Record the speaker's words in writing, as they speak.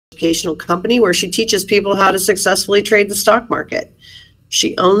educational company where she teaches people how to successfully trade the stock market.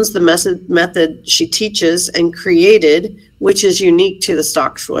 She owns the method she teaches and created, which is unique to the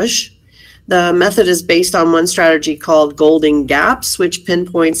stock swoosh. The method is based on one strategy called Golden Gaps, which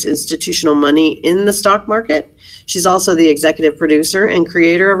pinpoints institutional money in the stock market. She's also the executive producer and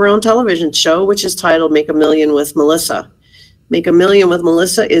creator of her own television show, which is titled Make a Million with Melissa. Make a Million with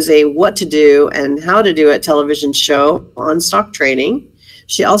Melissa is a what to do and how to do it television show on stock trading.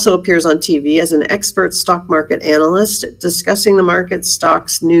 She also appears on TV as an expert stock market analyst, discussing the market,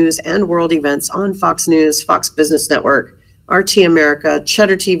 stocks, news, and world events on Fox News, Fox Business Network, RT America,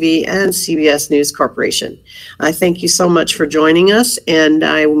 Cheddar TV, and CBS News Corporation. I thank you so much for joining us, and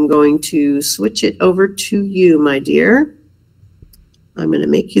I'm going to switch it over to you, my dear. I'm going to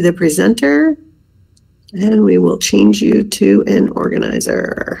make you the presenter, and we will change you to an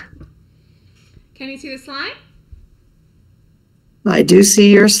organizer. Can you see the slide? I do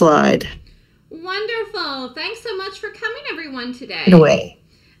see your slide. Wonderful. Thanks so much for coming, everyone, today. Get away.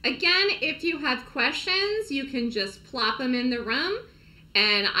 Again, if you have questions, you can just plop them in the room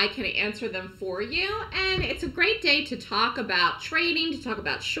and I can answer them for you. And it's a great day to talk about trading, to talk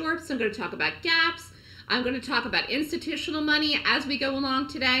about shorts. I'm going to talk about gaps. I'm going to talk about institutional money as we go along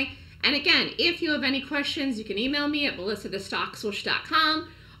today. And again, if you have any questions, you can email me at melissathestockswoosh.com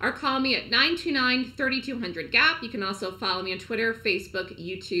or call me at 929-3200-GAP. You can also follow me on Twitter, Facebook,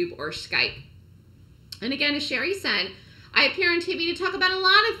 YouTube, or Skype. And again, as Sherry said, I appear on TV to talk about a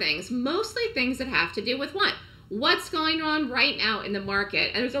lot of things, mostly things that have to do with what? What's going on right now in the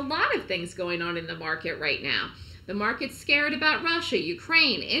market. And there's a lot of things going on in the market right now. The market's scared about Russia,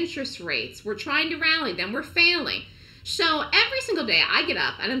 Ukraine, interest rates. We're trying to rally, then we're failing. So every single day I get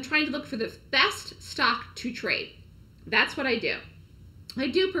up and I'm trying to look for the best stock to trade. That's what I do. I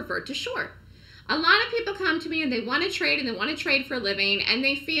do prefer to short. A lot of people come to me and they want to trade and they want to trade for a living and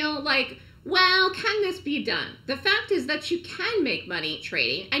they feel like, well, can this be done? The fact is that you can make money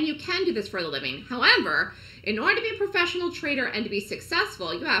trading and you can do this for a living. However, in order to be a professional trader and to be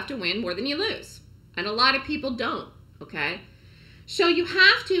successful, you have to win more than you lose. And a lot of people don't, okay? So you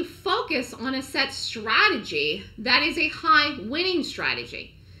have to focus on a set strategy that is a high winning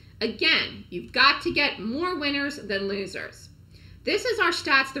strategy. Again, you've got to get more winners than losers. This is our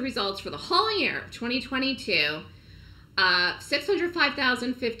stats, the results for the whole year of 2022.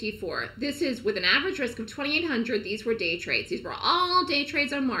 605,054. This is with an average risk of 2,800. These were day trades. These were all day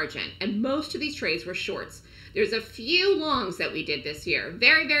trades on margin, and most of these trades were shorts. There's a few longs that we did this year.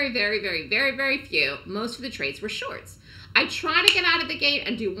 Very, very, very, very, very, very few. Most of the trades were shorts. I try to get out of the gate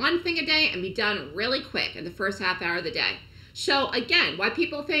and do one thing a day and be done really quick in the first half hour of the day. So again, why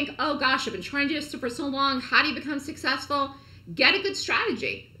people think, oh gosh, I've been trying to do this for so long. How do you become successful? Get a good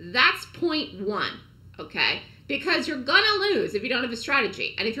strategy. That's point one, okay? Because you're gonna lose if you don't have a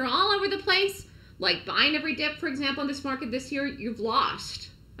strategy. And if you're all over the place, like buying every dip, for example, in this market this year, you've lost,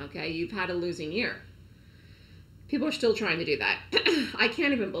 okay? You've had a losing year. People are still trying to do that. I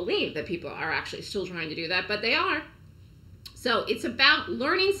can't even believe that people are actually still trying to do that, but they are. So it's about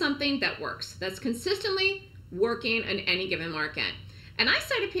learning something that works, that's consistently working in any given market. And I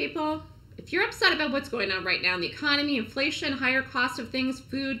say to people, if you're upset about what's going on right now in the economy, inflation, higher cost of things,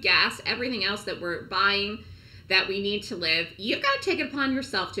 food, gas, everything else that we're buying, that we need to live, you've got to take it upon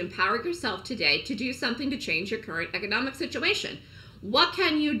yourself to empower yourself today to do something to change your current economic situation. What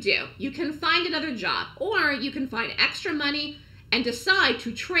can you do? You can find another job, or you can find extra money and decide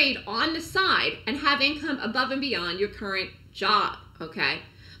to trade on the side and have income above and beyond your current job, okay?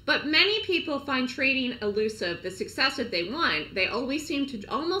 But many people find trading elusive. The success that they want, they always seem to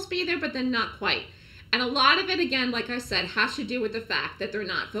almost be there, but then not quite. And a lot of it, again, like I said, has to do with the fact that they're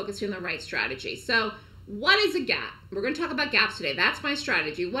not focusing on the right strategy. So what is a gap? We're going to talk about gaps today. That's my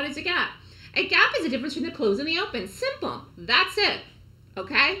strategy. What is a gap? A gap is the difference between the close and the open. Simple. That's it.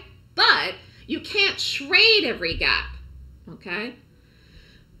 Okay? But you can't trade every gap. Okay?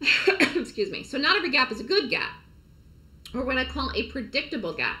 Excuse me. So not every gap is a good gap, or what I call a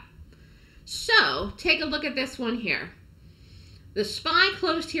predictable gap. So take a look at this one here. The SPY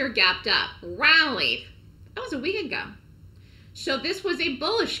closed here, gapped up, rallied. That was a week ago. So this was a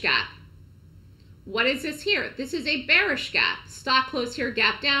bullish gap. What is this here? This is a bearish gap. Stock closed here,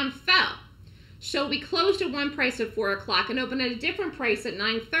 gapped down, fell. So we closed at one price at 4 o'clock and opened at a different price at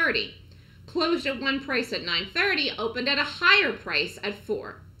 9:30. Closed at one price at 9:30, opened at a higher price at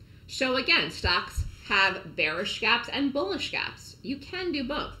 4. So again, stocks have bearish gaps and bullish gaps. You can do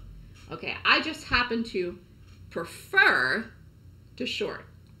both. Okay, I just happen to prefer to short,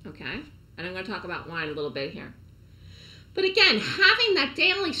 okay? And I'm going to talk about why in a little bit here. But again, having that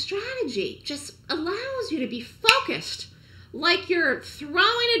daily strategy just allows you to be focused like you're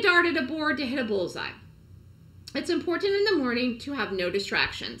throwing a dart at a board to hit a bullseye. It's important in the morning to have no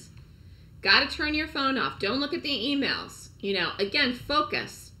distractions. Got to turn your phone off. Don't look at the emails. You know, again,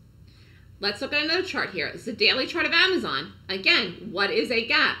 focus. Let's look at another chart here. It's the daily chart of Amazon. Again, what is a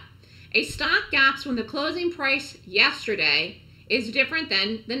gap? A stock gaps when the closing price yesterday is different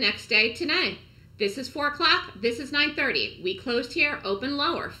than the next day today. This is 4 o'clock. This is 9:30. We closed here, open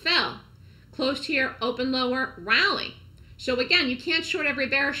lower, fell. Closed here, open lower, rally. So again, you can't short every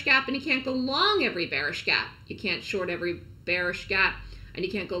bearish gap and you can't go long every bearish gap. You can't short every bearish gap and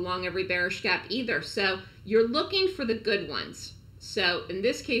you can't go long every bearish gap either. So you're looking for the good ones. So in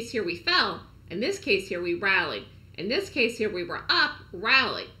this case here we fell. In this case here we rallied. In this case here we were up,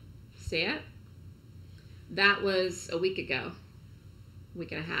 rallied. See it? That was a week ago,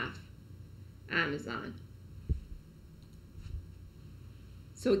 week and a half. Amazon.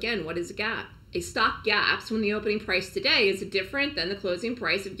 So again, what is a gap? A stock gaps when the opening price today is different than the closing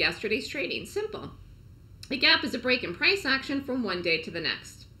price of yesterday's trading. Simple. A gap is a break in price action from one day to the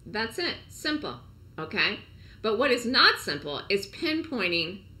next. That's it. Simple. Okay? But what is not simple is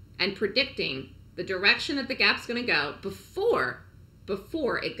pinpointing and predicting the direction that the gap's going to go before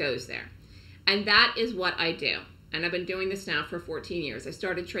it goes there. And that is what I do. And I've been doing this now for 14 years. I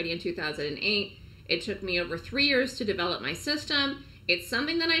started trading in 2008. It took me over 3 years to develop my system. It's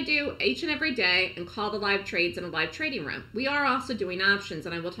something that I do each and every day and call the live trades in a live trading room. We are also doing options,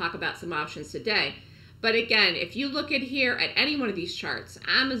 and I will talk about some options today. But again, if you look at here at any one of these charts,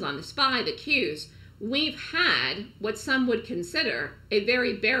 Amazon, the SPY, the Qs, we've had what some would consider a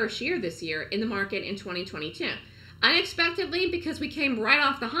very bearish year this year in the market in 2022. Unexpectedly, because we came right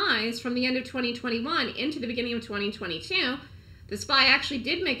off the highs from the end of 2021 into the beginning of 2022, the SPY actually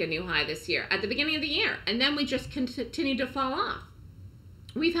did make a new high this year at the beginning of the year, and then we just continued to fall off.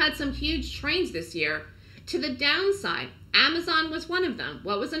 We've had some huge trends this year to the downside. Amazon was one of them.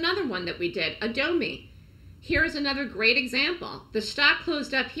 What was another one that we did? Adobe. Here's another great example. The stock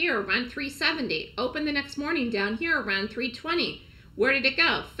closed up here around 370, opened the next morning down here around 320. Where did it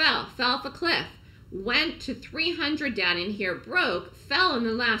go? Fell off a cliff. Went to 300 down in here, broke, fell in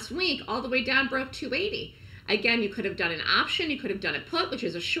the last week, all the way down, broke 280. Again, you could have done an option, you could have done a put, which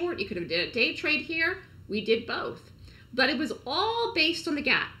is a short, you could have done a day trade here. We did both. But it was all based on the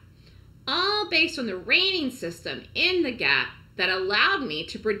gap, all based on the rating system in the gap that allowed me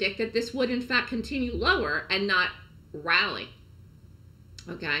to predict that this would in fact continue lower and not rally.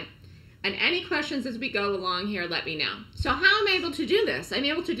 Okay? And any questions as we go along here, let me know. So how am I able to do this? I'm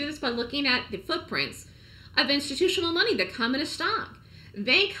able to do this by looking at the footprints of institutional money that come in a stock.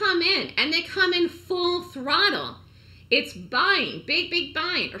 They come in, and they come in full throttle. It's buying, big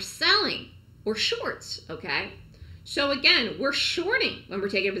buying, or selling, or shorts, okay? So again, we're shorting when we're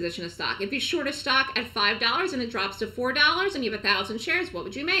taking a position of stock. If you short a stock at $5 and it drops to $4 and you have 1,000 shares, what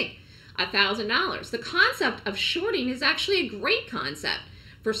would you make? $1,000. The concept of shorting is actually a great concept.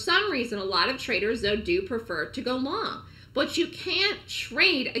 For some reason, a lot of traders, though, do prefer to go long. But you can't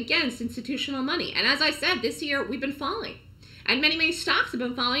trade against institutional money. And as I said, this year we've been falling. And many stocks have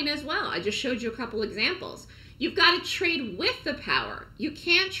been falling as well. I just showed you a couple examples. You've got to trade with the power. You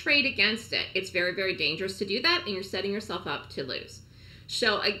can't trade against it. It's very dangerous to do that, and you're setting yourself up to lose.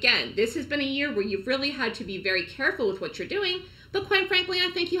 So again, this has been a year where you've really had to be very careful with what you're doing. But quite frankly, I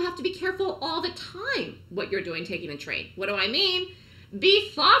think you have to be careful all the time what you're doing taking a trade. What do I mean? Be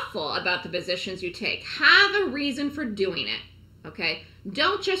thoughtful about the positions you take. Have a reason for doing it, okay?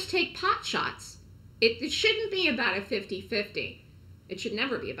 Don't just take pot shots. It shouldn't be about a 50-50. It should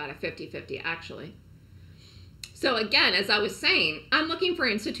never be about a 50-50, actually. So again, as I was saying, I'm looking for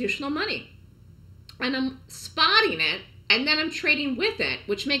institutional money. And I'm spotting it, and then I'm trading with it,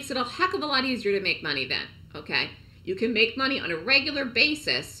 which makes it a heck of a lot easier to make money then, okay? You can make money on a regular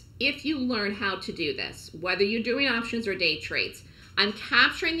basis if you learn how to do this, whether you're doing options or day trades. I'm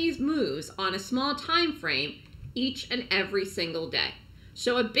capturing these moves on a small time frame each and every single day.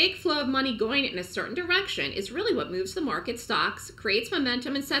 So a big flow of money going in a certain direction is really what moves the market, stocks, creates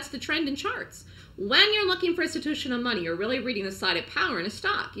momentum, and sets the trend in charts. When you're looking for institutional money, you're really reading the side of power in a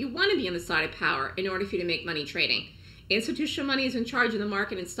stock. You want to be on the side of power in order for you to make money trading. Institutional money is in charge of the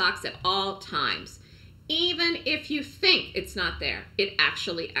market and stocks at all times. Even if you think it's not there, it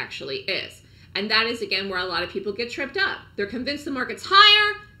actually is. And that is, again, where a lot of people get tripped up. They're convinced the market's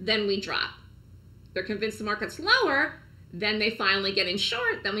higher, then we drop. They're convinced the market's lower, then they finally get in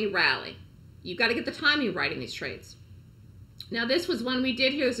short, then we rally. You've got to get the timing right in these trades. Now, this was one we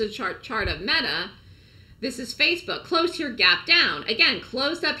did. Here's a chart of Meta. This is Facebook. Closed here, gap down. Again,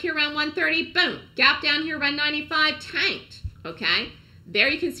 closed up here around 130, boom. Gap down here around 95, tanked, okay? There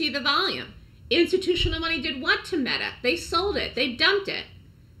you can see the volume. Institutional money did what to Meta? They sold it. They dumped it.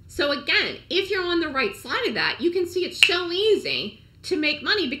 So again, if you're on the right side of that, you can see it's so easy to make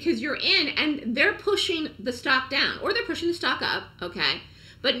money because you're in and they're pushing the stock down or they're pushing the stock up, okay?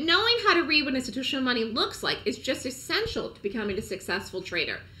 But knowing how to read what institutional money looks like is just essential to becoming a successful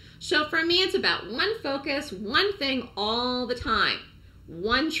trader. So for me, it's about one focus, one thing all the time.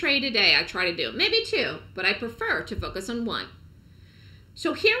 One trade a day I try to do, maybe two, but I prefer to focus on one.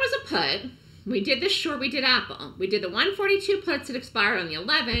 So here was a put. We did this short, we did Apple. We did the 142 puts that expired on the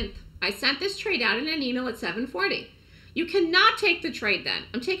 11th. I sent this trade out in an email at 7:40. You cannot take the trade then.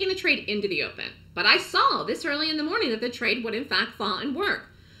 I'm taking the trade into the open. But I saw this early in the morning that the trade would in fact fall and work.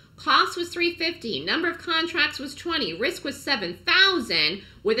 Cost was $350. Number of contracts was 20. Risk was 7,000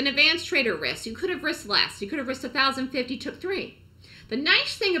 with an advanced trader risk. You could have risked less. You could have risked 1,050, took 3. The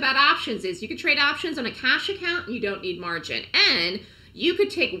nice thing about options is you could trade options on a cash account and you don't need margin. And you could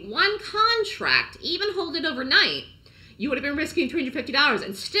take one contract, even hold it overnight. You would have been risking $350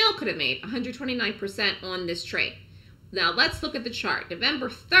 and still could have made 129% on this trade. Now let's look at the chart. November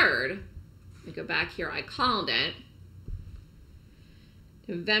 3rd, let me go back here, I called it.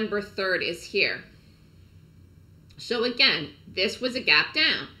 November 3rd is here. So again, this was a gap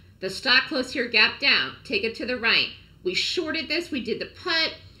down. The stock closed here, gap down. Take it to the right. We shorted this, we did the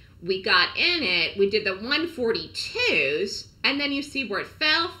put, we got in it, we did the 142s, and then you see where it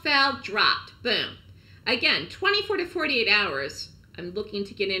fell, dropped, boom. Again, 24 to 48 hours, I'm looking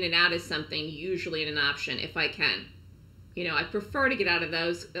to get in and out of something, usually in an option, if I can. You know, I prefer to get out of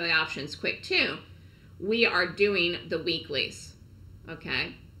those options quick too. We are doing the weeklies,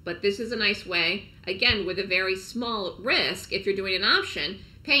 okay? But this is a nice way, again, with a very small risk, if you're doing an option,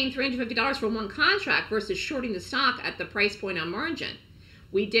 paying $350 for one contract versus shorting the stock at the price point on margin.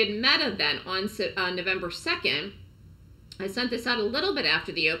 We did Meta then on November 2nd. I sent this out a little bit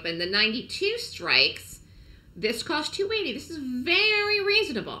after the open. The 92 strikes. This cost $280. This is very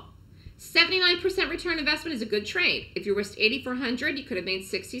reasonable. 79% return investment is a good trade. If you risked 8,400, you could have made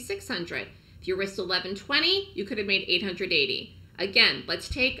 6,600. If you risked 1120, you could have made 880. Again, let's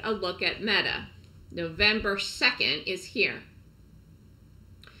take a look at Meta. November 2nd is here.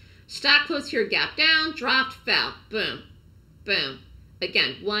 Stock closed here, gap down, dropped, fell, boom, boom.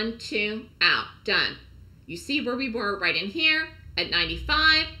 Again, 1, 2, out, done. You see where we were right in here at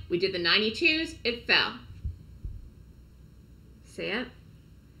 95. We did the 92s, it fell. See it?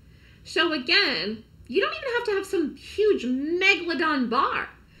 So again, you don't even have to have some huge megalodon bar.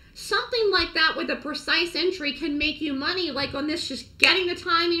 Something like that with a precise entry can make you money, like on this, just getting the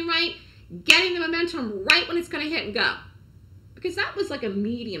timing right, getting the momentum right when it's going to hit and go. Because that was like a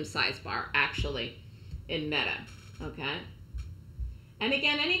medium-sized bar, actually, in Meta, okay? And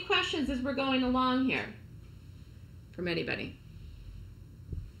again, any questions as we're going along here from anybody?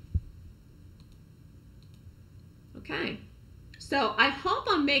 Okay. So I hope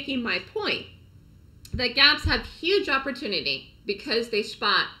I'm making my point that gaps have huge opportunity because they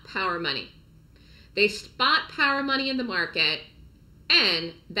spot power money. They spot power money in the market,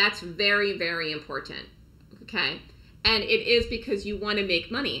 and that's very, very important, okay? And it is because you want to make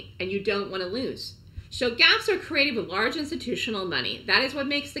money and you don't want to lose. So gaps are created with large institutional money. That is what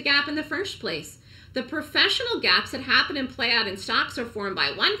makes the gap in the first place. The professional gaps that happen and play out in stocks are formed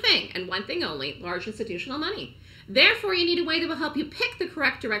by one thing and one thing only, large institutional money. Therefore, you need a way that will help you pick the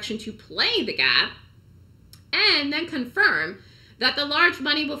correct direction to play the gap and then confirm that the large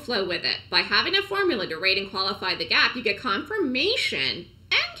money will flow with it. By having a formula to rate and qualify the gap, you get confirmation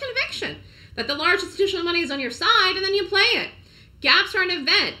and conviction that the large institutional money is on your side, and then you play it. Gaps are an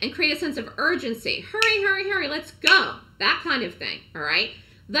event and create a sense of urgency. Hurry, hurry, hurry, let's go. That kind of thing, all right?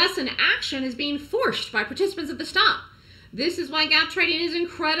 Thus, an action is being forced by participants of the stock. This is why gap trading is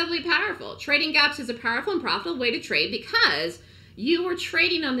incredibly powerful. Trading gaps is a powerful and profitable way to trade because you are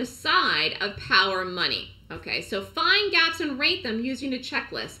trading on the side of power money, okay? So find gaps and rate them using a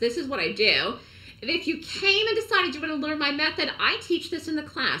checklist. This is what I do. And if you came and decided you want to learn my method, I teach this in the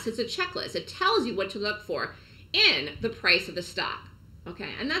class. It's a checklist. It tells you what to look for in the price of the stock,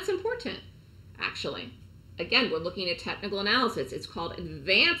 okay? And that's important, actually. Again, we're looking at technical analysis. It's called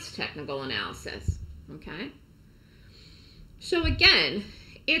advanced technical analysis, okay? So again,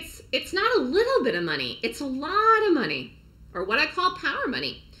 it's not a little bit of money. It's a lot of money, or what I call power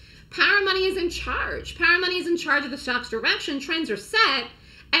money. Power money is in charge. Power money is in charge of the stock's direction. Trends are set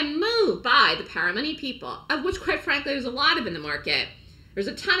and moved by the power money people, of which, quite frankly, there's a lot of in the market. There's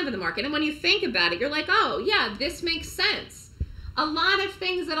a ton of in the market. And when you think about it, you're like, oh, yeah, this makes sense. A lot of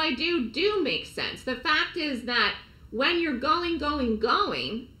things that I do make sense. The fact is that when you're going,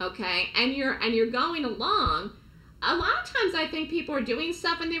 okay, and you're going along, a lot of times I think people are doing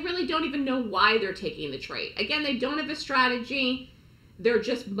stuff and they really don't even know why they're taking the trade. Again, they don't have a strategy. They're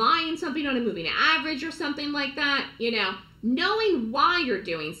just buying something on a moving average or something like that. You know, knowing why you're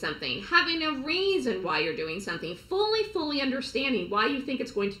doing something, having a reason why you're doing something, fully understanding why you think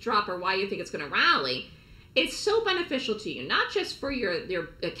it's going to drop or why you think it's going to rally, it's so beneficial to you, not just for your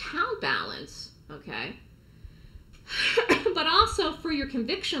account balance, okay, but also for your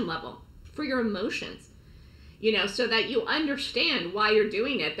conviction level, for your emotions, you know, so that you understand why you're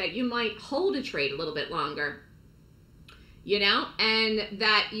doing it, that you might hold a trade a little bit longer, you know, and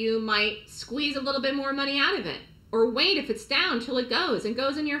that you might squeeze a little bit more money out of it, or wait if it's down till it goes and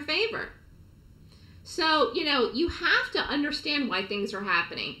goes in your favor. So, you know, you have to understand why things are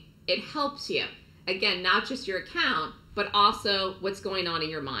happening. It helps you. Again, not just your account, but also what's going on in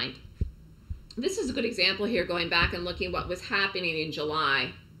your mind. This is a good example here, going back and looking what was happening in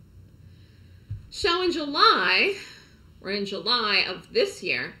July. So in July of this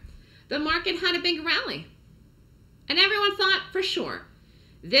year, the market had a big rally. And everyone thought for sure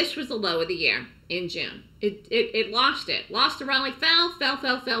this was the low of the year in June. It lost it. Lost the rally, fell.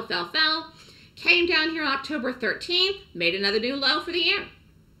 Came down here October 13th, made another new low for the year.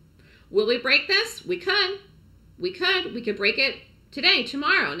 Will we break this? We could. We could break it today,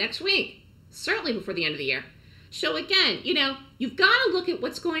 tomorrow, next week. Certainly before the end of the year. So again, you know, you've got to look at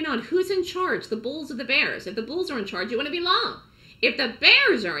what's going on. Who's in charge? The bulls or the bears? If the bulls are in charge, you want to be long. If the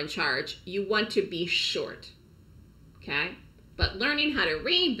bears are in charge, you want to be short. Okay? But learning how to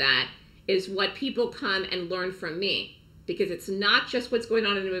read that is what people come and learn from me, because it's not just what's going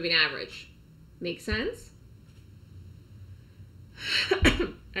on in the moving average. Make sense?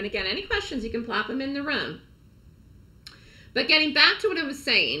 And again, any questions, you can plop them in the room. But getting back to what I was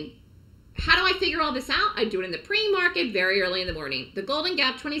saying, how do I figure all this out? I do it in the pre-market very early in the morning. The Golden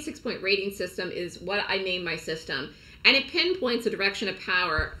Gap 26-point rating system is what I name my system, and it pinpoints the direction of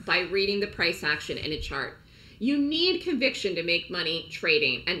power by reading the price action in a chart. You need conviction to make money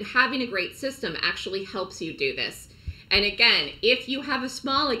trading, and having a great system actually helps you do this. And again, if you have a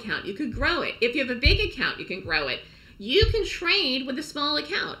small account, you could grow it. If you have a big account, you can grow it. You can trade with a small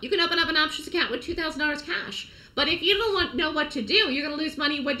account. You can open up an options account with $2,000 cash. But if you don't know what to do, you're going to lose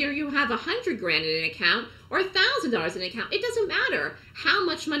money whether you have $100 grand in an account or $1,000 in an account. It doesn't matter how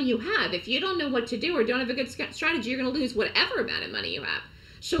much money you have. If you don't know what to do or don't have a good strategy, you're going to lose whatever amount of money you have.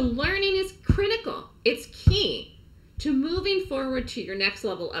 So learning is critical. It's key to moving forward to your next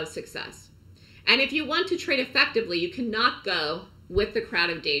level of success. And if you want to trade effectively, you cannot go with the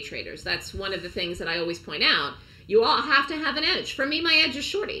crowd of day traders. That's one of the things that I always point out. You all have to have an edge. For me, my edge is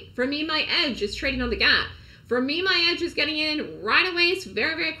shorty. For me, my edge is trading on the gap. For me, my edge is getting in right away,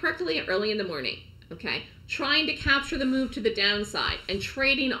 very quickly, early in the morning. Okay, trying to capture the move to the downside and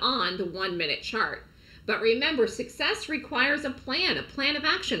trading on the 1-minute chart. But remember, success requires a plan of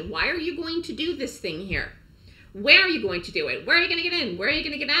action. Why are you going to do this thing here? Where are you going to do it? Where are you going to get in? Where are you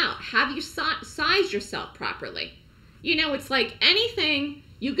going to get out? Have you sized yourself properly? You know, it's like anything.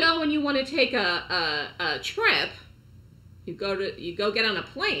 You go and you want to take a trip. You go get on a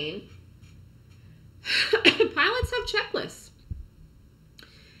plane. Pilots have checklists.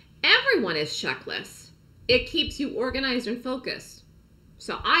 Everyone has checklists. It keeps you organized and focused.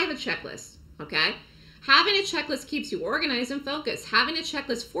 So I have a checklist, okay? Having a checklist keeps you organized and focused. Having a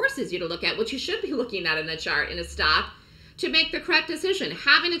checklist forces you to look at what you should be looking at in a chart, in a stock, to make the correct decision.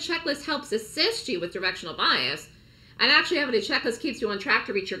 Having a checklist helps assist you with directional bias. And actually having a checklist keeps you on track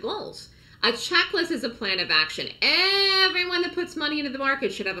to reach your goals. A checklist is a plan of action. Everyone that puts money into the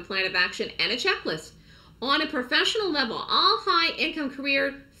market should have a plan of action and a checklist. On a professional level, all high-income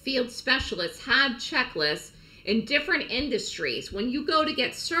career field specialists have checklists in different industries. When you go to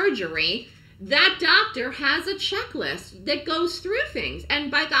get surgery, that doctor has a checklist that goes through things. And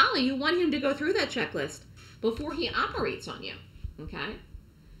by golly, you want him to go through that checklist before he operates on you, okay?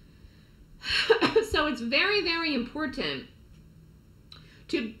 So it's very important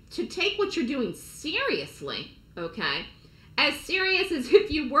to take what you're doing seriously, okay? As serious as if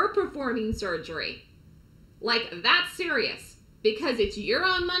you were performing surgery. Like, that's serious. Because it's your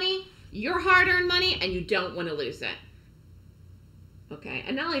own money, your hard-earned money, and you don't want to lose it. Okay?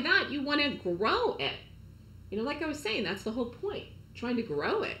 And not only that, you want to grow it. You know, like I was saying, that's the whole point. Trying to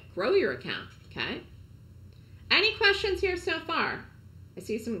grow it. Grow your account, okay? Any questions here so far? I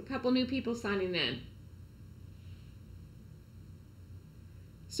see couple new people signing in.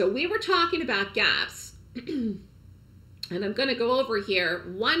 So we were talking about gaps, and I'm going to go over here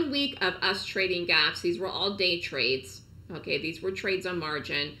 1 week of us trading gaps. These were all day trades. Okay, these were trades on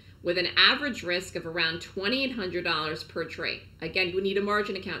margin with an average risk of around $2,800 per trade. Again, you need a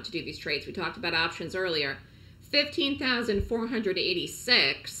margin account to do these trades. We talked about options earlier.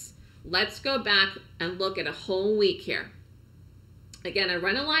 15,486. Let's go back and look at a whole week here. Again, I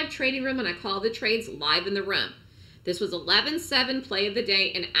run a live trading room and I call the trades live in the room. This was 11.7 play of the day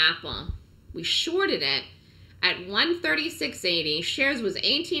in Apple. We shorted it at 136.80. Shares was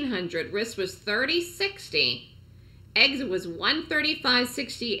 1,800. Risk was 30.60. Exit was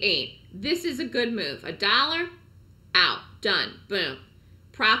 135.68. This is a good move. $1 out. Done. Boom.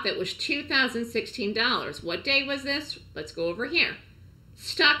 Profit was $2,016. What day was this? Let's go over here.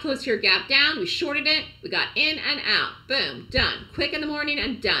 Stock closed here, gap down. We shorted it. We got in and out. Boom. Done. Quick in the morning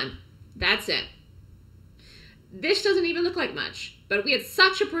and done. That's it. This doesn't even look like much, but we had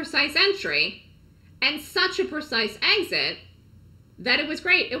such a precise entry and such a precise exit that it was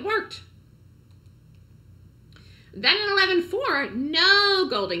great. It worked. Then at 11.4, no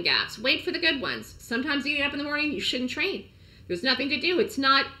golden gaps. Wait for the good ones. Sometimes you get up in the morning, you shouldn't trade. There's nothing to do. It's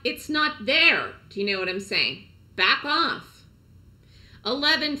not there. Do you know what I'm saying? Back off.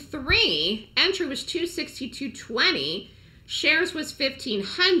 11.3, entry was 262.20. Shares was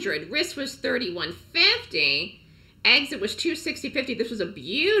 1,500. Risk was 31.50. Exit was 260.50. This was a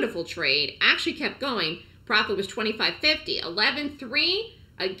beautiful trade. Actually kept going. Profit was 25.50. 11.3,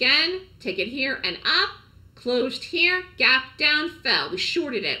 again, take it here and up. Closed here, gap down, fell. We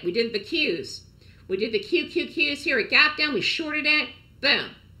shorted it. We did the Qs. We did the QQQs here at gap down. We shorted it.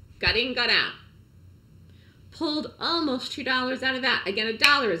 Boom. Got in, got out. Pulled almost $2 out of that. Again,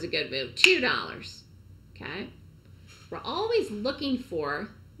 $1 is a good move. $2. Okay? We're always looking for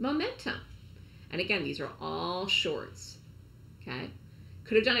momentum. And again, these are all shorts. Okay?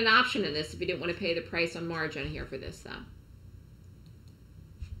 Could have done an option in this if you didn't want to pay the price on margin here for this, though.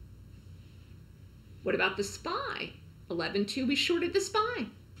 What about the SPY? 11.2, we shorted the SPY.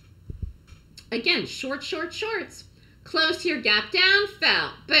 Again, short, short, shorts. Closed here, gap down,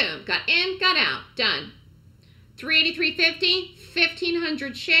 fell. Boom, got in, got out, done. 383.50,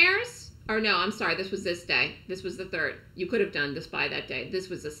 1,500 shares. Or no, I'm sorry, this was this day. This was the third. You could have done the SPY that day. This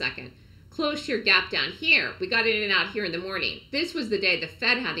was the second. Closed here, gap down here. We got in and out here in the morning. This was the day the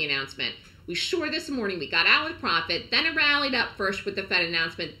Fed had the announcement. We shorted this morning. We got out with profit. Then it rallied up first with the Fed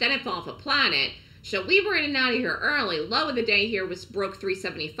announcement. Then it fell off a planet. So we were in and out of here early. Low of the day here was broke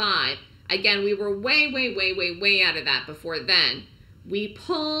 375. Again, we were way, way, way, way, way out of that before then. We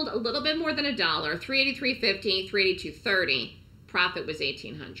pulled a little bit more than $1, 383.50, 382.30. Profit was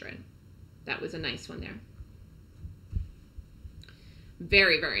 1,800. That was a nice one there.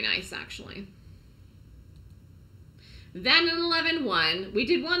 Very, very nice, actually. Then at 11.1, we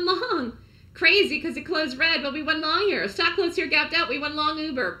did one long. Crazy because it closed red, but we went long here. Stock closed here, gapped out. We went long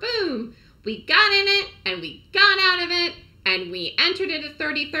Uber. Boom. We got in it, and we got out of it, and we entered it at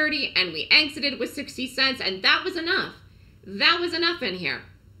 30.30, and we exited with 60 cents, and that was enough. That was enough in here.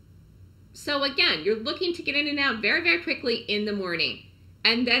 So again, you're looking to get in and out very, very quickly in the morning.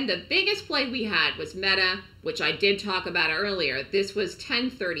 And then the biggest play we had was Meta, which I did talk about earlier. This was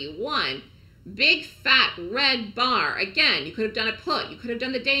 10.31. Big fat red bar. Again, you could have done a put. You could have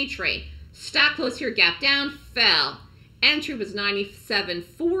done the day trade. Stock closed here, gap down, fell. Entry was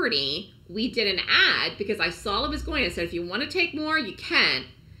 97.40. We did an ad because I saw it was going. I said, if you want to take more, you can.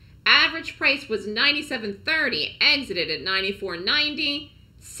 Average price was 97.30. Exited at 94.90.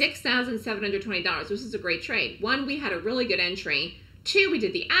 $6,720. This is a great trade. 1, we had a really good entry. 2, we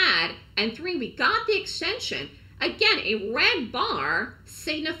did the ad. And 3, we got the extension. Again, a red bar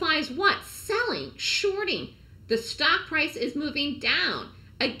signifies what? Selling, shorting. The stock price is moving down.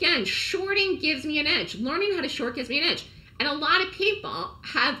 Again, shorting gives me an edge. Learning how to short gives me an edge. And a lot of people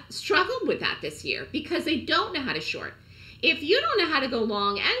have struggled with that this year because they don't know how to short. If you don't know how to go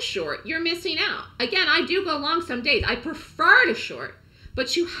long and short, you're missing out. Again, I do go long some days. I prefer to short,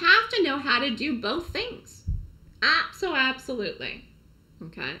 but you have to know how to do both things. Absolutely.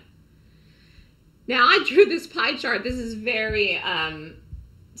 Okay. Now, I drew this pie chart. This is very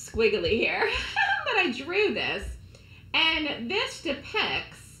squiggly here, but I drew this. And this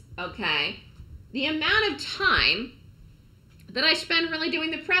depicts, okay, the amount of time that I spend really doing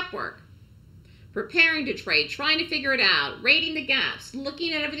the prep work, preparing to trade, trying to figure it out, rating the gaps,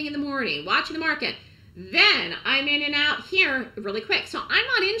 looking at everything in the morning, watching the market. Then I'm in and out here really quick. So I'm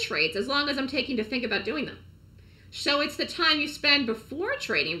not in trades as long as I'm taking to think about doing them. So it's the time you spend before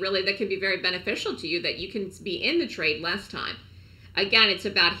trading really that can be very beneficial to you, that you can be in the trade less time. Again, it's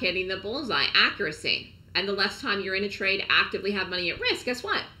about hitting the bullseye, accuracy. And the less time you're in a trade, actively have money at risk, guess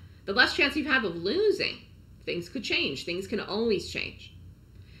what? The less chance you have of losing. Things could change. Things can always change.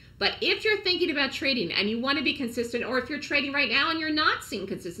 But if you're thinking about trading and you want to be consistent, or if you're trading right now and you're not seeing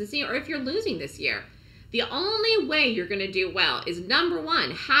consistency, or if you're losing this year, The only way you're going to do well is, number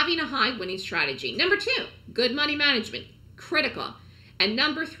one, having a high winning strategy. Number two, good money management, critical. And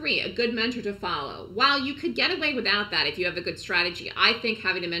number three, a good mentor to follow. While you could get away without that if you have a good strategy, I think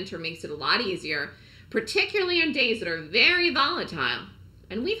having a mentor makes it a lot easier, particularly on days that are very volatile.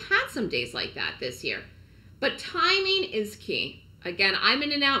 And we've had some days like that this year. But timing is key. Again, I'm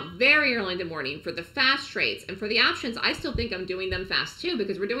in and out very early in the morning for the fast trades. And for the options, I still think I'm doing them fast too,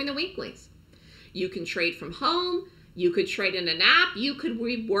 because we're doing the weeklies. You can trade from home. You could trade in an app. You could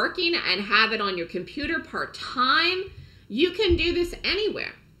be working and have it on your computer part-time. You can do this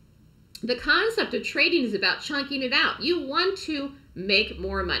anywhere. The concept of trading is about chunking it out. You want to make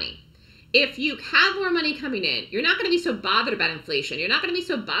more money. If you have more money coming in, you're not going to be so bothered about inflation. You're not going to be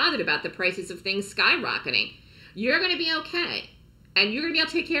so bothered about the prices of things skyrocketing. You're going to be okay. And you're going to be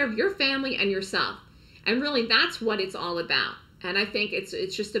able to take care of your family and yourself. And really, that's what it's all about. And I think it's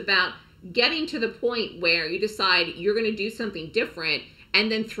just about getting to the point where you decide you're going to do something different, and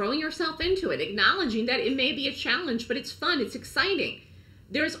then throwing yourself into it, acknowledging that it may be a challenge, but it's fun, it's exciting.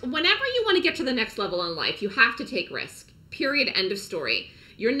 Whenever you want to get to the next level in life, you have to take risk. Period, end of story.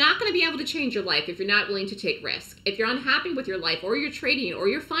 You're not going to be able to change your life if you're not willing to take risk. If you're unhappy with your life or your trading or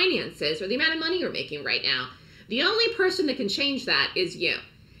your finances or the amount of money you're making right now, the only person that can change that is you.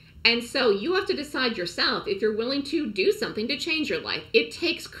 And so you have to decide yourself if you're willing to do something to change your life. It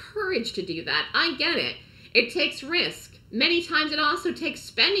takes courage to do that. I get it. It takes risk. Many times it also takes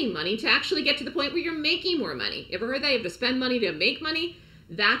spending money to actually get to the point where you're making more money. Ever heard that? You have to spend money to make money?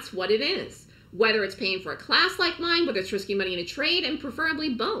 That's what it is. Whether it's paying for a class like mine, whether it's risking money in a trade, and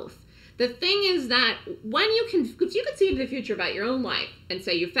preferably both. The thing is that if you can see into the future about your own life and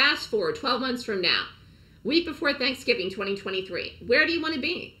say you fast forward 12 months from now, week before Thanksgiving 2023, where do you want to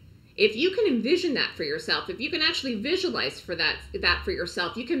be? If you can envision that for yourself, if you can actually visualize for that for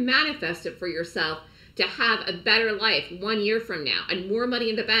yourself, you can manifest it for yourself to have a better life 1 year from now and more money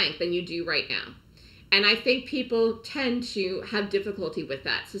in the bank than you do right now. And I think people tend to have difficulty with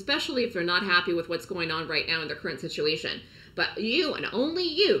that, especially if they're not happy with what's going on right now in their current situation. But you and only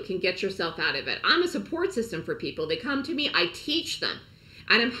you can get yourself out of it. I'm a support system for people. They come to me, I teach them,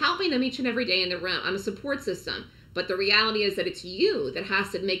 and I'm helping them each and every day in the room. I'm a support system. But the reality is that it's you that has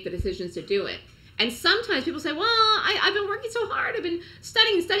to make the decisions to do it. And sometimes people say, well, I've been working so hard. I've been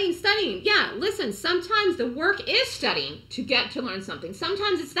studying. Yeah, listen, sometimes the work is studying to learn something.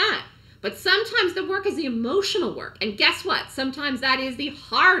 Sometimes it's that. But sometimes the work is the emotional work. And guess what? Sometimes that is the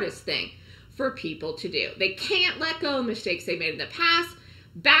hardest thing for people to do. They can't let go of mistakes they made in the past,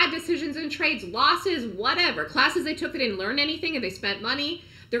 bad decisions in trades, losses, whatever. Classes they took that didn't learn anything and they spent money.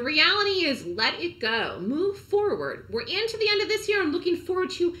 The reality is let it go. Move forward. We're into the end of this year. I'm looking forward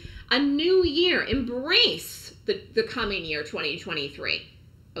to a new year. Embrace the coming year, 2023.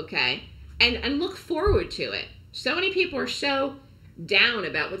 Okay? And look forward to it. So many people are so down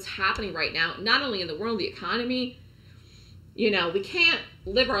about what's happening right now, not only in the world, the economy. We can't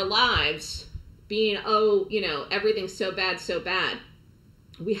live our lives being, everything's so bad.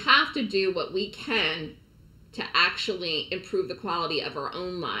 We have to do what we can to actually improve the quality of our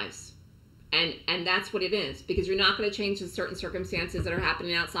own lives. And that's what it is, because you're not going to change the certain circumstances that are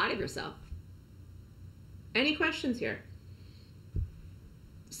happening outside of yourself. Any questions here?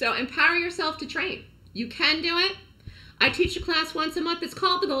 So empower yourself to trade. You can do it. I teach a class once a month. It's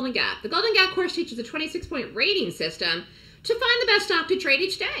called the Golden Gap. The Golden Gap course teaches a 26-point rating system to find the best stock to trade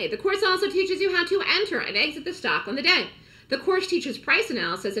each day. The course also teaches you how to enter and exit the stock on the day. The course teaches price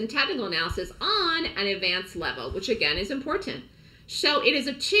analysis and technical analysis on an advanced level, which again is important. So it is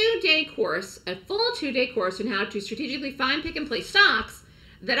a 2-day course, a full 2-day course on how to strategically find, pick, and place stocks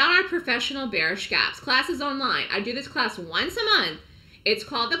that are professional bearish gaps. Class is online. I do this class once a month. It's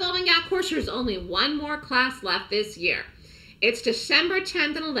called the Golden Gap course. There's only one more class left this year. It's December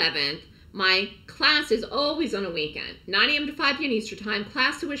 10th and 11th. My class is always on a weekend, 9 a.m. to 5 p.m. Eastern Time.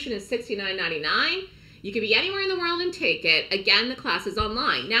 Class tuition is $69.99. You can be anywhere in the world and take it. Again, the class is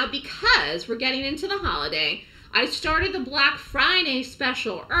online. Now, because we're getting into the holiday, I started the Black Friday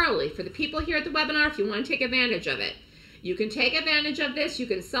special early for the people here at the webinar if you want to take advantage of it. You can take advantage of this. You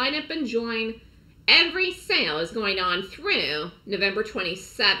can sign up and join. Every sale is going on through November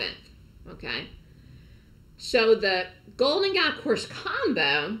 27th, okay? So the Golden Gap course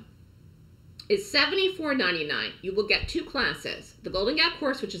combo is $74.99. You will get 2 classes. The Golden Gap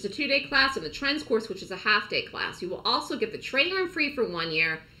course, which is a 2-day class, and the Trends course, which is a half-day class. You will also get the trading room free for 1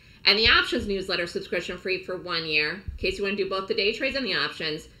 year, and the options newsletter subscription free for 1 year. In case you want to do both the day trades and the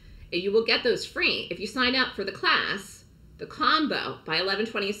options, you will get those free if you sign up for the class, the combo, by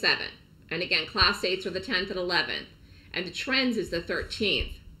 11/27. And again, class dates are the 10th and 11th. And the Trends is the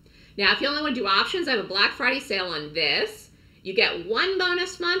 13th. Now, if you only want to do options, I have a Black Friday sale on this. You get 1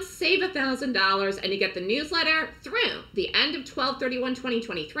 bonus month, save $1,000, and you get the newsletter through the end of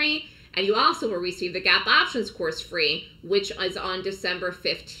 12/31/2023. And you also will receive the Gap Options course free, which is on December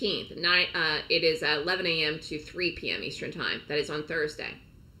 15th. It is 11 a.m. to 3 p.m. Eastern Time. That is on Thursday.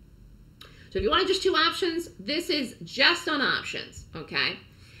 So if you want just 2 options, this is just on options, okay?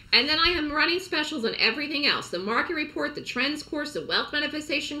 And then I am running specials on everything else. The market report, the trends course, the wealth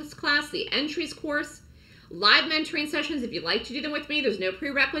manifestations class, the entries course, live mentoring sessions if you'd like to do them with me. There's no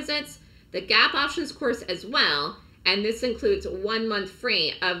prerequisites. The Gap Options course as well. And this includes 1 month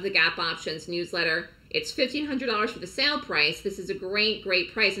free of the Gap Options newsletter. It's $1,500 for the sale price. This is a great,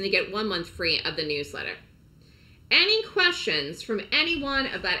 great price. And you get 1 month free of the newsletter. Any questions from anyone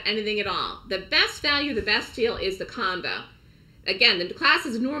about anything at all? The best value, the best deal is the combo. Again, the class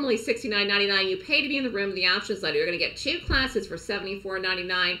is normally $69.99. You pay to be in the room, the options letter. You're going to get 2 classes for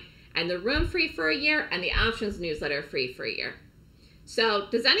 $74.99, and the room free for a year, and the options newsletter free for a year. So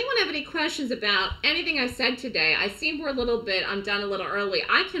does anyone have any questions about anything I said today? I see I'm done a little early.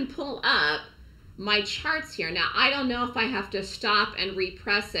 I can pull up my charts here. Now, I don't know if I have to stop and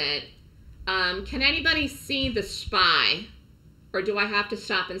repress it. Can anybody see the SPY, or do I have to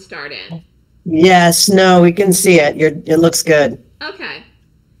stop and start it? Yes, no, we can see it. It looks good. Okay.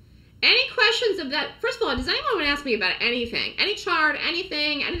 Any questions of that? First of all, does anyone want to ask me about anything? Any chart,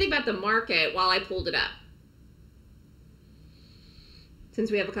 anything about the market while I pulled it up? Since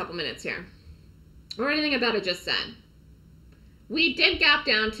we have a couple minutes here. Or anything about it just said. We did gap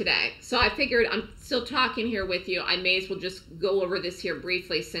down today, so I figured I'm still talking here with you. I may as well just go over this here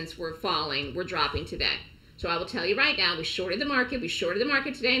briefly since we're dropping today. So I will tell you right now, we shorted the market. We shorted the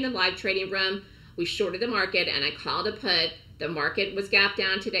market today in the live trading room. We shorted the market, and I called a put. The market was gapped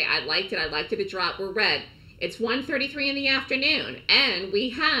down today. I liked it. I liked it to drop. We're red. It's 1:33 in the afternoon, and we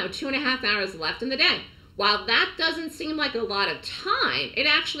have 2.5 hours left in the day. While that doesn't seem like a lot of time, it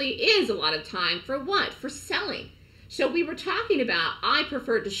actually is a lot of time for what? For selling. So we were talking about I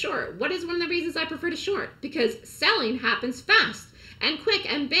prefer to short. What is one of the reasons I prefer to short? Because selling happens fast and quick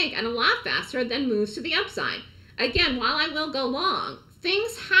and big and a lot faster than moves to the upside. Again, while I will go long,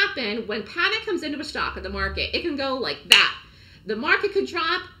 things happen when panic comes into a stock in the market. It can go like that. The market could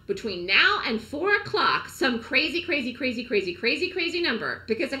drop between now and 4 o'clock, some crazy number,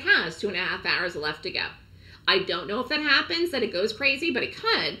 because it has 2.5 hours left to go. I don't know if that happens, that it goes crazy, but it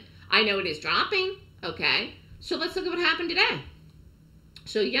could. I know it is dropping, okay? So let's look at what happened today.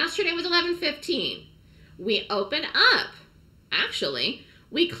 So yesterday was 11:15. We opened up. Actually,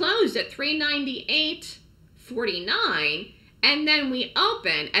 we closed at 398.49, and then we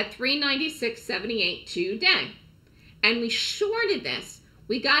opened at 396.78 today. And we shorted this.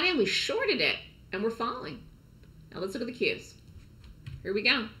 We got in, we shorted it, and we're falling. Now let's look at the cues. Here we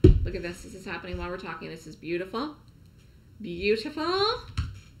go. Look at this. This is happening while we're talking. This is beautiful. Beautiful.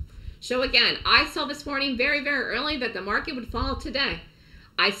 So again, I saw this morning very, very early that the market would fall today.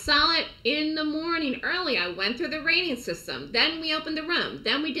 I saw it in the morning early. I went through the rating system. Then we opened the room.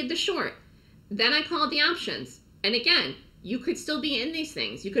 Then we did the short. Then I called the options. And again, you could still be in these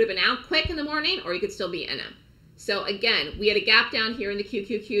things. You could have been out quick in the morning, or you could still be in them. So again, we had a gap down here in the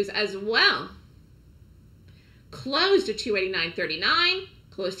QQQs as well. Closed at 289.39.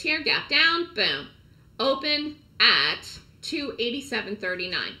 Closed here, gap down, boom. Open at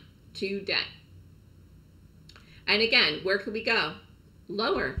 287.39 today. And again, where could we go?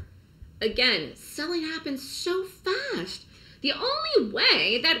 Lower. Again, selling happens so fast. The only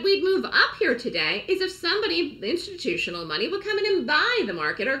way that we'd move up here today is if somebody, institutional money, would come in and buy the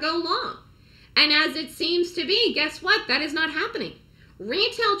market or go long. And as it seems to be, guess what? That is not happening.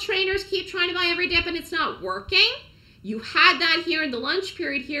 Retail traders keep trying to buy every dip and it's not working. You had that here in the lunch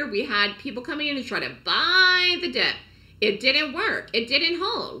period here. We had people coming in to try to buy the dip. It didn't work. It didn't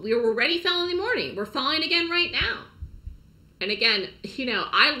hold. We were already fell in the morning. We're falling again right now. And again, you know,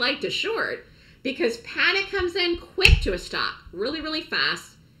 I like to short because panic comes in quick to a stock, really, really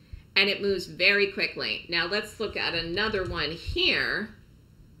fast, and it moves very quickly. Now let's look at another one here.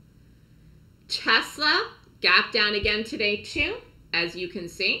 Tesla, gap down again today too, as you can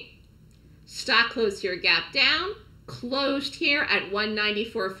see. Stock closed here, gap down. Closed here at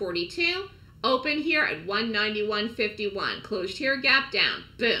 194.42. Open here at 191.51. Closed here, gap down.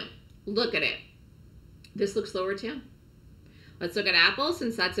 Boom. Look at it. This looks lower too. Let's look at Apple,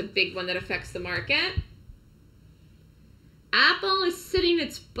 since that's a big one that affects the market. Apple is sitting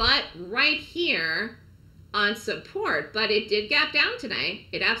its butt right here on support, but it did gap down today.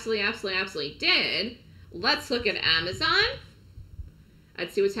 It absolutely did. Let's look at Amazon.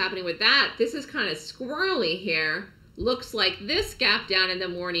 Let's see what's happening with that. This is kind of squirrely here. looks like this gap down in the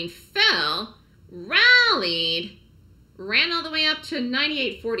morning fell, rallied, ran all the way up to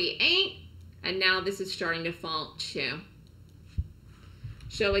 98.48, and now this is starting to fall too.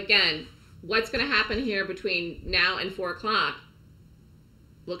 So again, what's going to happen here between now and 4 o'clock?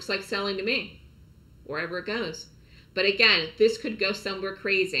 Looks like selling to me, wherever it goes. But again, this could go somewhere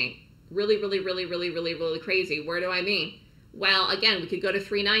crazy. Really, really, really, really, really, really crazy. Where do I mean? Well, again, we could go to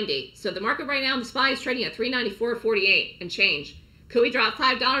 390. So the market right now, the SPY is trading at 394.48 and change. Could we drop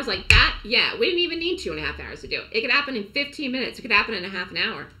 $5 like that? Yeah, we didn't even need 2.5 hours to do it. It could happen in 15 minutes. It could happen in a half an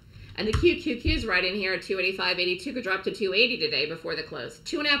hour. And the QQQ's right in here at 285.82 could drop to 280 today before the close.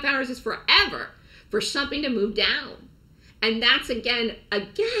 2.5 hours is forever for something to move down. And that's, again,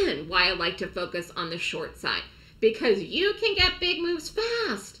 why I like to focus on the short side. Because you can get big moves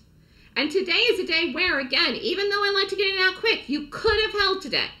fast. And today is a day where, again, even though I like to get in and out quick, you could have held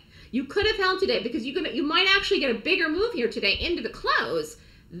today. You could have held today because you might actually get a bigger move here today into the close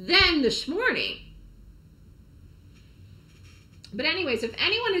than this morning. But anyways, if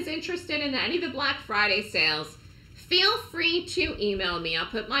anyone is interested in any of the Black Friday sales, feel free to email me. I'll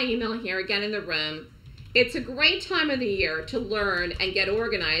put my email here again in the room. It's a great time of the year to learn and get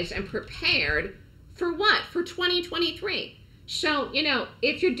organized and prepared for what? For 2023. So, you know,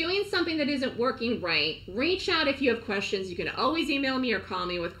 if you're doing something that isn't working right, reach out if you have questions. You can always email me or call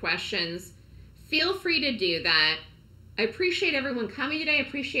me with questions. Feel free to do that. I appreciate everyone coming today. I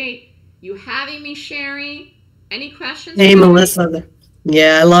appreciate you having me, Sherry. Any questions? Hey, Melissa.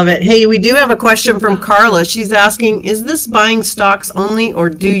 Yeah, I love it. Hey, we do have a question from Carla. She's asking, is this buying stocks only or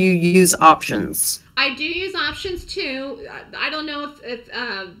do you use options? I do use options too. I don't know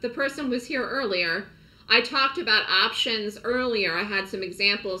if the person was here earlier. I talked about options earlier. I had some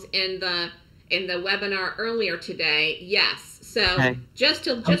examples in the webinar earlier today. Yes. So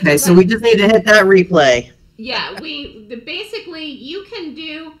okay. So we just need to hit that replay. Yeah, basically you can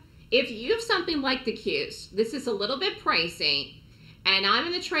do, if you have something like the Qs, this is a little bit pricey, and I'm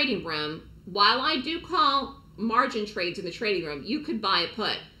in the trading room. While I do call margin trades in the trading room, you could buy a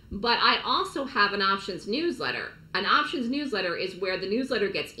put. But I also have an options newsletter. An options newsletter is where the newsletter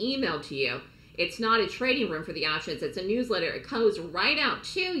gets emailed to you. It's not a trading room for the options. It's a newsletter. It goes right out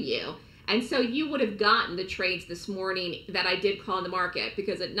to you. And so you would have gotten the trades this morning that I did call in the market,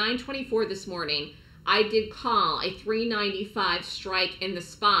 because at 9:24 this morning, I did call a 395 strike in the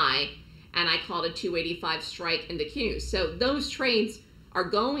SPY, and I called a 285 strike in the Q. So those trades are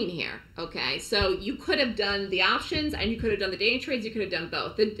going here, okay? So you could have done the options and you could have done the day trades. You could have done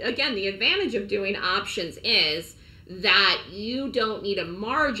both. Again, the advantage of doing options is that you don't need a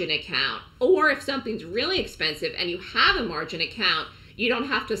margin account, or if something's really expensive and you have a margin account, you don't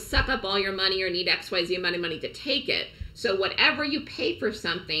have to suck up all your money or need XYZ amount of money to take it. So whatever you pay for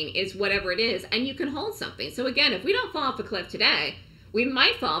something is whatever it is, and you can hold something. So again, if we don't fall off a cliff today, we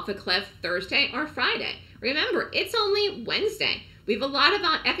might fall off a cliff Thursday or Friday. Remember, it's only Wednesday. We have a lot of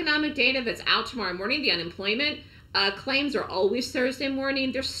economic data that's out tomorrow morning. The unemployment claims are always Thursday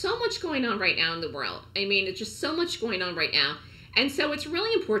morning. There's so much going on right now in the world. I mean, it's just so much going on right now. And so it's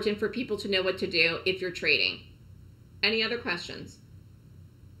really important for people to know what to do if you're trading. Any other questions?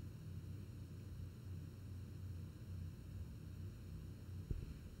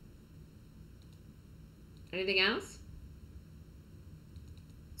 Anything else?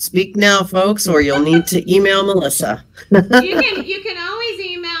 Speak now, folks, or you'll need to email Melissa. You can always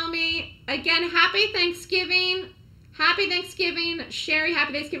email me. Again, happy Thanksgiving. Happy Thanksgiving. Sherry,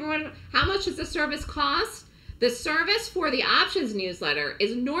 happy Thanksgiving. How much does the service cost? The service for the options newsletter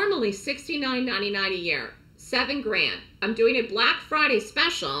is normally $69.99 a year, $7,000. I'm doing a Black Friday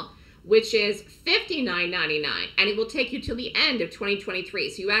special, which is $59.99, and it will take you till the end of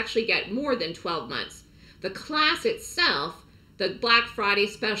 2023. So you actually get more than 12 months. The class itself, the Black Friday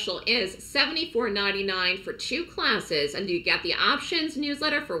special, is $74.99 for 2 classes, and you get the options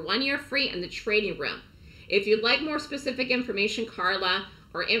newsletter for 1 year free and the trading room. If you'd like more specific information, Carla,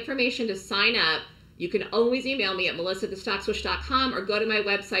 or information to sign up, you can always email me at melissa@thestockswoosh.com or go to my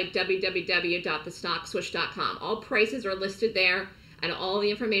website, www.thestockswoosh.com. All prices are listed there, and all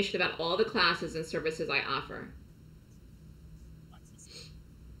the information about all the classes and services I offer.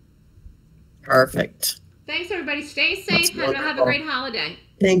 Perfect. Thanks, everybody. Stay safe and have a great holiday.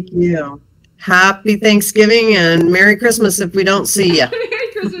 Thank you. Happy Thanksgiving and Merry Christmas if we don't see you.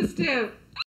 Merry Christmas, too.